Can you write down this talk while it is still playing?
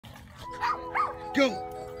Go!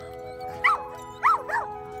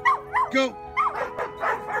 Go!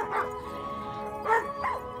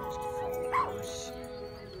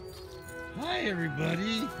 Hi,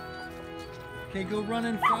 everybody. Okay, go run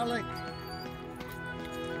and frolic.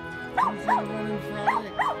 Who's gonna run and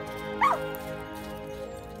frolic?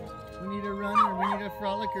 We need a runner. We need a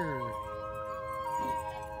frolicker.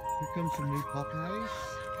 Here comes some new puppies.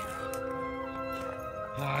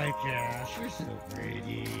 Hi, Cash. You're so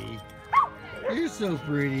pretty. You're so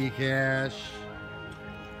pretty, Cash.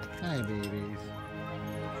 Hi, babies.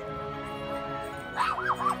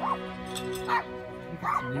 We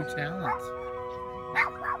got some new talent.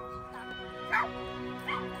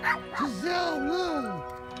 Giselle, look!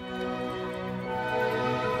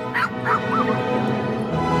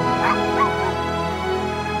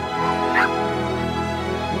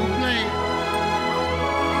 Go play.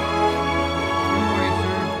 Don't worry,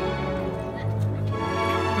 sir.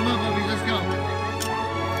 Come on, Bubby, let's go.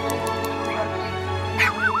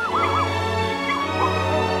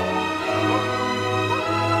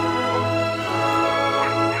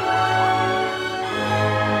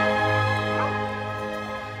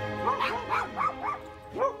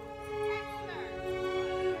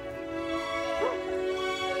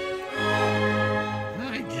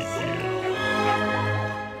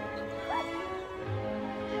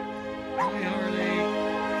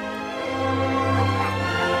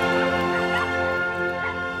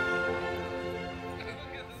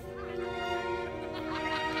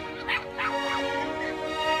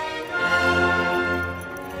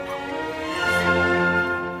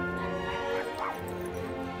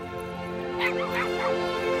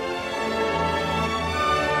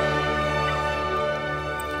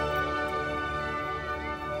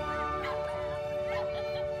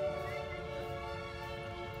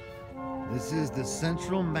 This is the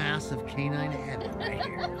central mass of canine heaven right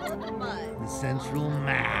here. The central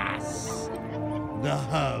mass. The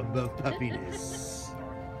hub of puppiness.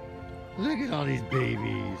 Look at all these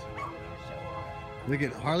babies. Look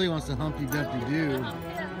at Harley wants to Humpty Dumpty Doo.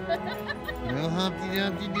 No Humpty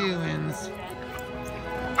Dumpty Doings.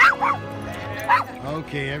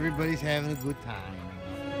 Okay, everybody's having a good time.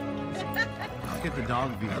 Let's get the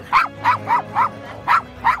dog beat.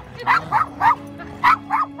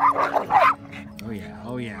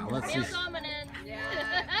 Oh yeah, let's just...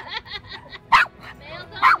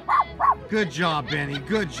 Good job, Benny,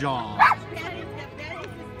 good job.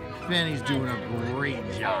 Benny's doing a great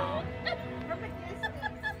job.